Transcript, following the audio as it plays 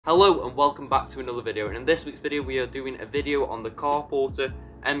Hello and welcome back to another video, and in this week's video we are doing a video on the CARP-PORTER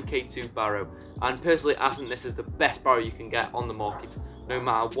MK2 barrow. And personally I think this is the best barrow you can get on the market, no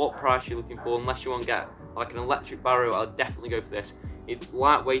matter what price you're looking for. Unless you want to get like an electric barrow, I'll definitely go for this. It's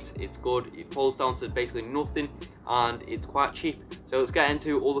lightweight, it's good, it falls down to basically nothing, and it's quite cheap. So let's get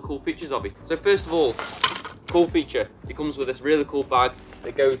into all the cool features of it. So first of all, cool feature, it comes with this really cool bag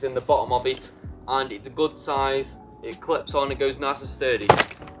that goes in the bottom of it, and it's a good size, it clips on, it goes nice and sturdy.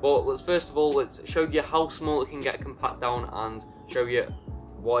 But let's show you how small it can get compact down and show you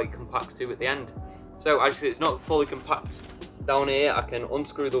what it compacts to at the end. So as you see, it's not fully compact down here. I can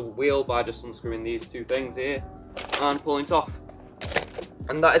unscrew the wheel by just unscrewing these two things here and pulling it off.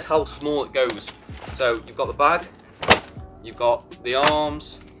 And that is how small it goes. So you've got the bag, you've got the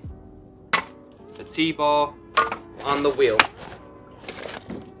arms, the T-bar and the wheel.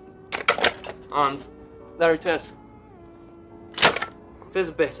 And there it is. It is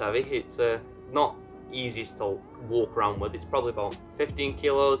a bit heavy, it's not easiest to walk around with. It's probably about 15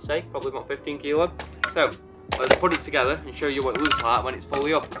 kilo, I'd say, probably about 15 kilo. So let's put it together and show you what it looks like when it's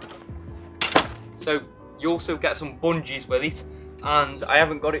fully up. So you also get some bungees with it, and I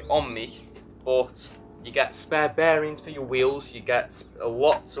haven't got it on me, but you get spare bearings for your wheels, you get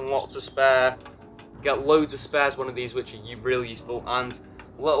lots and lots of spare, you get loads of spares, one of these which are really useful, and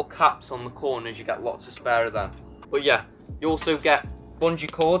little caps on the corners, you get lots of spare of them. But yeah, you also get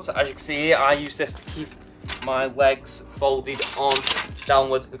bungee cords. As you can see here, I use this to keep my legs folded on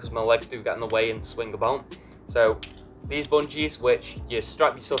downwards because my legs do get in the way and swing about. So these bungees, which you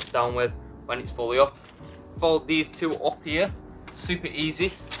strap yourself down with when it's fully up. Fold these two up here, super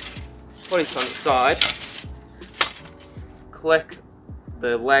easy. Put it on its side, click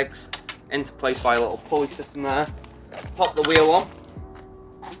the legs into place by a little pulley system there. Pop the wheel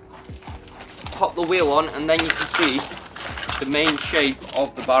on, and then you can see the main shape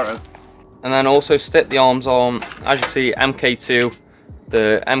of the barrow. And then also stick the arms on. As you can see, MK2,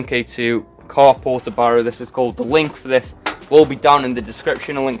 the MK2 CARP-PORTER barrow, this is called. The link for this will be down in the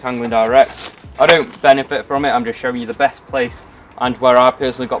description, a link to Angling Direct. I don't benefit from it, I'm just showing you the best place and where I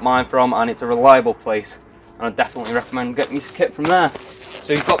personally got mine from, and it's a reliable place, and I definitely recommend getting your kit from there.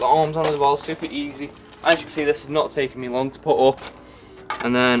 So you've got the arms on as well, super easy. As you can see, this is not taking me long to put up.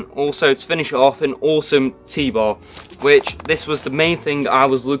 And then also to finish it off, an awesome T-bar, which this was the main thing I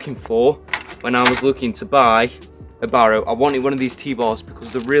was looking for when I was looking to buy a barrow. I wanted one of these T-bars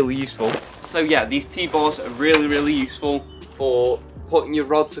because they're really useful. So yeah, these T-bars are really useful for putting your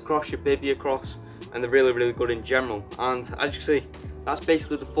rods across, your bibby across, and they're really good in general. And as you see, that's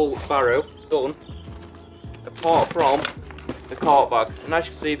basically the full barrow done, apart from the cart bag. And as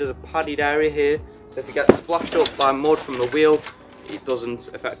you can see, there's a padded area here, so if you get splashed up by mud from the wheel, it doesn't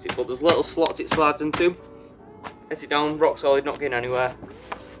affect it, but there's little slots it slides into. Hit it down, rock solid, not getting anywhere.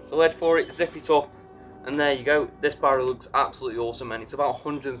 The lid for it, zip it up, and there you go. This barrow looks absolutely awesome, and it's about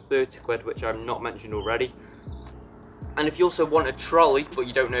 130 quid, which I've not mentioned already. And if you also want a trolley, but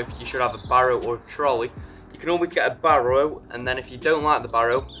you don't know if you should have a barrow or a trolley, you can always get a barrow, and then if you don't like the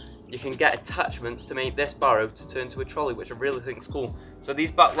barrow, you can get attachments to make this barrow to turn to a trolley, which I really think is cool. So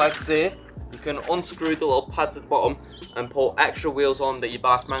these back legs here, you can unscrew the little pads at the bottom and put extra wheels on that you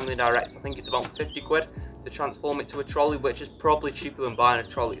buy from Angling Direct. I think it's about 50 quid to transform it to a trolley, which is probably cheaper than buying a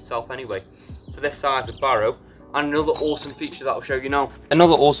trolley itself anyway, for this size of barrow. And another awesome feature that I'll show you now.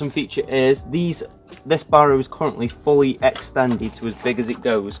 Another awesome feature is this barrow is currently fully extended to as big as it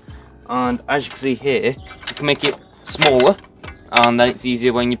goes. And as you can see here, you can make it smaller, and then it's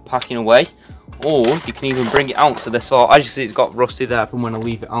easier when you're packing away. Or you can even bring it out to this far. As you see, it's got rusty there from when I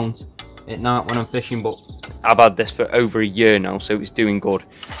leave it out at night when I'm fishing, but I've had this for over a year now, so it's doing good.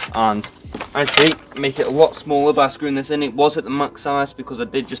 And as you see, make it a lot smaller by screwing this in. It was at the max size because I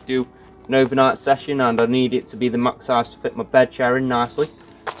did just do an overnight session, and I need it to be the max size to fit my bed chair in nicely.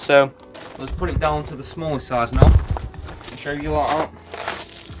 So let's put it down to the smallest size now and show you like that.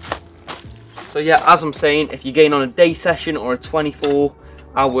 So yeah, as I'm saying, if you're going on a day session or a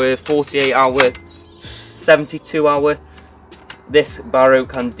 24-hour, 48-hour, 72-hour, this barrow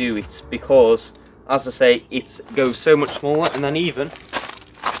can do it, because as I say, it goes so much smaller. And then even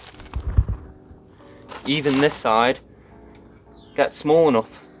this side gets small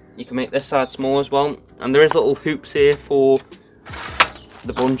enough. You can make this side small as well, and there is little hoops here for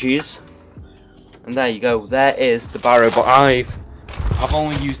the bungees. And there you go, there is the barrow. But I've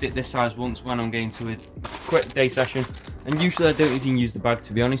only used it this size once when I'm going to a quick day session, and usually I don't even use the bag,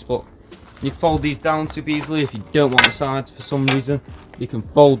 to be honest. But you fold these down super easily. If you don't want the sides for some reason, you can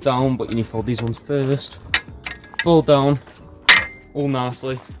fold down, but you need to fold these ones first. Fold down all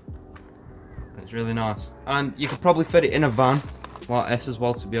nicely. It's really nice, and you could probably fit it in a van like this as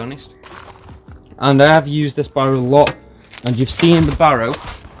well, to be honest. And I have used this barrow a lot, and you've seen the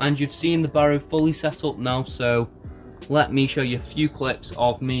barrow fully set up now. So let me show you a few clips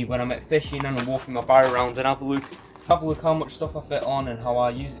of me when I'm at fishing and I'm walking my barrow around, and have a look how much stuff I fit on and how I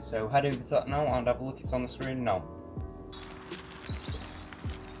use it. So head over to that now and have a look. It's on the screen now.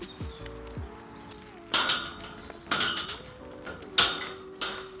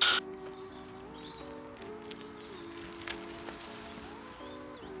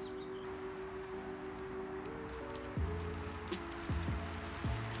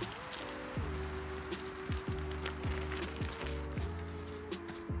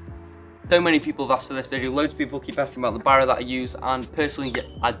 So many people have asked for this video, loads of people keep asking about the barrow that I use, and personally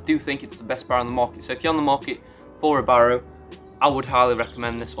I do think it's the best barrow on the market. So if you're on the market for a barrow, I would highly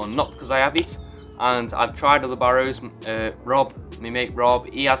recommend this one. Not because I have it, and I've tried other barrows. Rob, my mate Rob,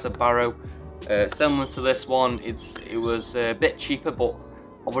 he has a barrow similar to this one. It was a bit cheaper, but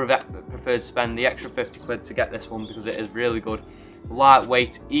I would have preferred to spend the extra 50 quid to get this one because it is really good.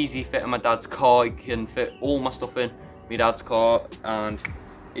 Lightweight, easy fit in my dad's car. It can fit all my stuff in my dad's car, and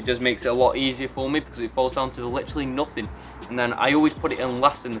it just makes it a lot easier for me because it falls down to literally nothing. And then I always put it in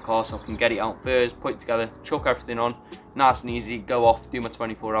last in the car so I can get it out first, put it together, chuck everything on, nice and easy, go off, do my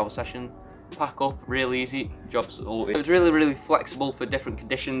 24-hour session, pack up, real easy, job's sorted. It's really flexible for different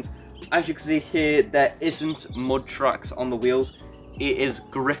conditions. As you can see here, there isn't mud tracks on the wheels. It is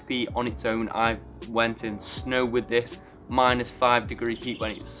grippy on its own. I went in snow with this, -5-degree heat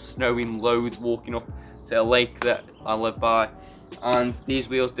when it's snowing loads, walking up to a lake that I live by. And these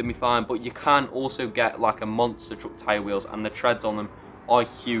wheels did me fine, but you can also get like a monster truck tyre wheels, and the treads on them are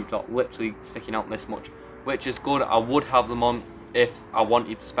huge, like literally sticking out this much, which is good. I would have them on if I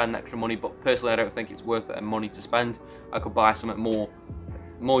wanted to spend extra money, but personally I don't think it's worth it money to spend. I could buy something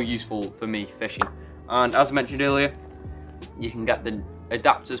more useful for me fishing. And as I mentioned earlier, you can get the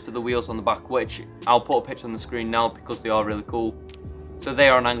adapters for the wheels on the back, which I'll put a picture on the screen now because they are really cool. So they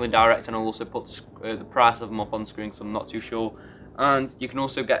are on Angling Direct, and I'll also put the price of them up on the screen because I'm not too sure. And you can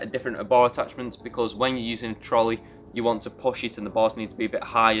also get different bar attachments because when you're using a trolley, you want to push it and the bars need to be a bit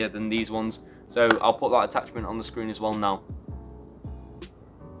higher than these ones. So I'll put that attachment on the screen as well now.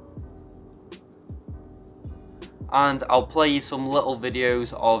 And I'll play you some little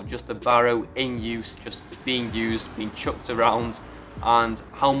videos of just the barrow in use, just being used, being chucked around, and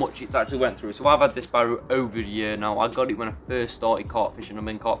how much it's actually went through. So I've had this barrow over a year now. I got it when I first started carp fishing. I've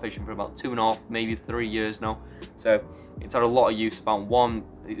been carp fishing for about 2.5, maybe 3 years now. So it's had a lot of use. I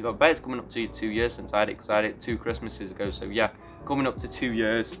bet it's coming up to 2 years since I had it, because I had it 2 Christmases ago. So yeah, coming up to 2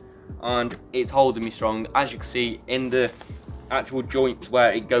 years, and it's holding me strong. As you can see in the actual joints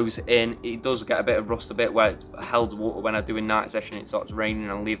where it goes in, it does get a bit of rust a bit where it's held water. When I do a night session, it starts raining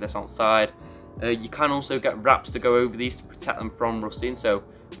and I leave this outside. You can also get wraps to go over these to protect them from rusting. So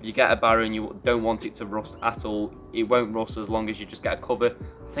if you get a barrow and you don't want it to rust at all, it won't rust as long as you just get a cover.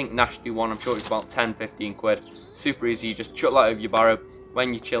 I think Nash do one, I'm sure it's about 10-15 quid. Super easy, you just chuck that over your barrow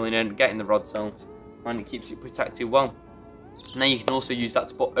when you're chilling in, getting the rod sounds, and it keeps it protected well. And then you can also use that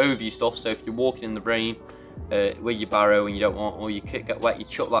to put over your stuff. So if you're walking in the rain with your barrow and you don't want all your kit get wet, you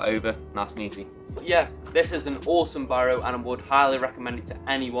chuck that over, nice and easy. But yeah, this is an awesome barrow, and I would highly recommend it to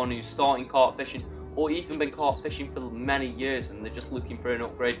anyone who's starting carp fishing or even been carp fishing for many years and they're just looking for an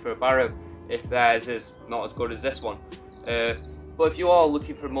upgrade for a barrow if theirs is not as good as this one. But if you are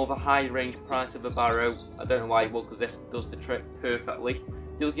looking for more of a high range price of a barrow, I don't know why you will, because this does the trick perfectly.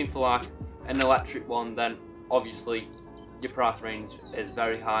 If you're looking for like an electric one, then obviously your price range is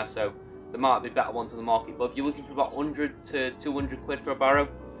very high, so there might be better ones on the market. But if you're looking for about 100 to 200 quid for a barrow,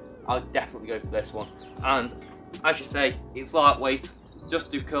 I'd definitely go for this one. And as you say, it's lightweight,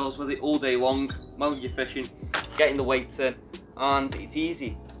 just do curls with it all day long while you're fishing, getting the weights in, and it's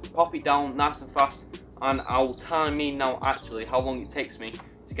easy. Pop it down nice and fast, and I'll time me now actually how long it takes me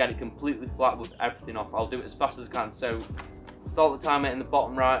to get it completely flat with everything off. I'll do it as fast as I can. So start the timer in the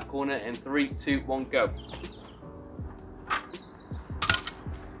bottom right corner in 3, 2, 1, go.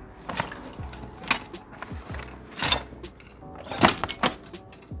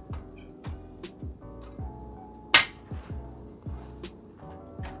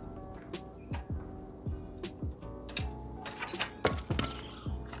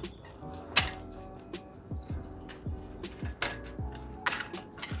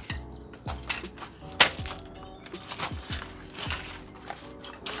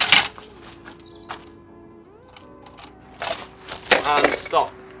 And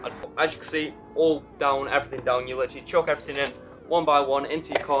stop. As you can see, all down, everything down. You literally chuck everything in one by one into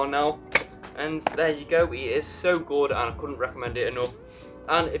your car now, and there you go. It is so good, and I couldn't recommend it enough.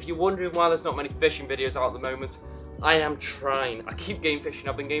 And if you're wondering why there's not many fishing videos out at the moment, I am trying. I keep game fishing.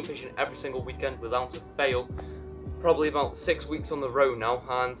 I've been game fishing every single weekend without a fail. Probably about 6 weeks on the road now,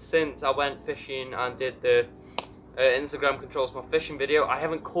 and since I went fishing and did the Instagram controls my fishing video, I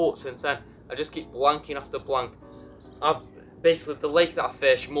haven't caught since then. I just keep blanking after blank. Basically, the lake that I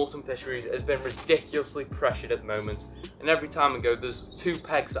fish, Moulton Fisheries, has been ridiculously pressured at the moment, and every time I go there's 2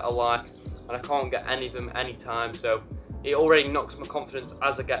 pegs that I like and I can't get any of them anytime, so it already knocks my confidence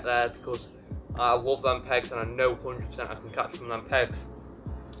as I get there, because I love them pegs and I know 100% I can catch from them pegs.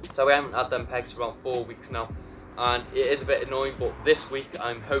 So we haven't had them pegs for about 4 weeks now, and it is a bit annoying, but this week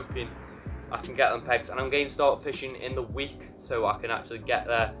I'm hoping I can get them pegs, and I'm going to start fishing in the week so I can actually get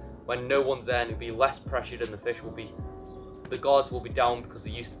there when no one's there, and it'll be less pressured, and the guards will be down, because they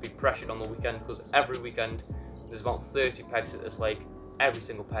used to be pressured on the weekend, because every weekend there's about 30 pegs at this lake. Every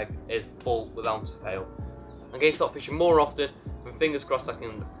single peg is full without a fail. I'm going to start fishing more often, and fingers crossed I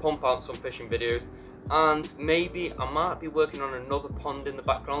can pump out some fishing videos, and maybe I might be working on another pond in the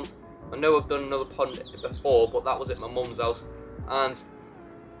background. I know I've done another pond before, but that was at my mum's house, and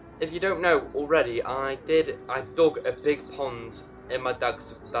if you don't know already, I dug a big pond in my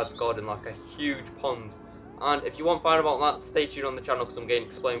dad's garden, like a huge pond. And if you want to find out about that, stay tuned on the channel, because I'm going to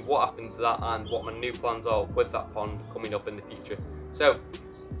explain what happened to that and what my new plans are with that pond coming up in the future. So,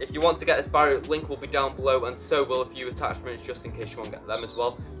 if you want to get this barrow, link will be down below, and so will a few attachments just in case you want to get them as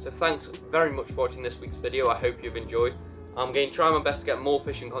well. So thanks very much for watching this week's video. I hope you've enjoyed. I'm going to try my best to get more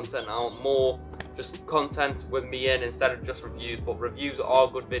fishing content out, more just content with me in instead of just reviews, but reviews are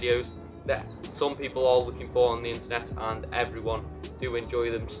good videos that some people are looking for on the internet, and everyone do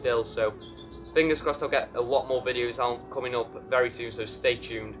enjoy them still. So fingers crossed I'll get a lot more videos out coming up very soon, so stay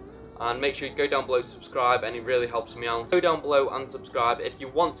tuned. And make sure you go down below, subscribe, and it really helps me out. Go down below and subscribe. If you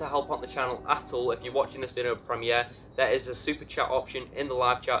want to help out the channel at all, if you're watching this video premiere, there is a super chat option in the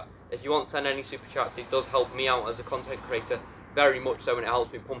live chat. If you want to send any super chats, it does help me out as a content creator very much so, and it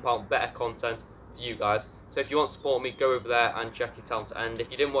helps me pump out better content for you guys. So if you want to support me, go over there and check it out. And if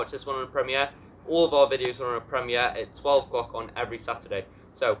you didn't watch this one on a premiere, all of our videos are on a premiere at 12 o'clock on every Saturday.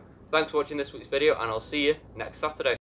 So thanks for watching this week's video, and I'll see you next Saturday.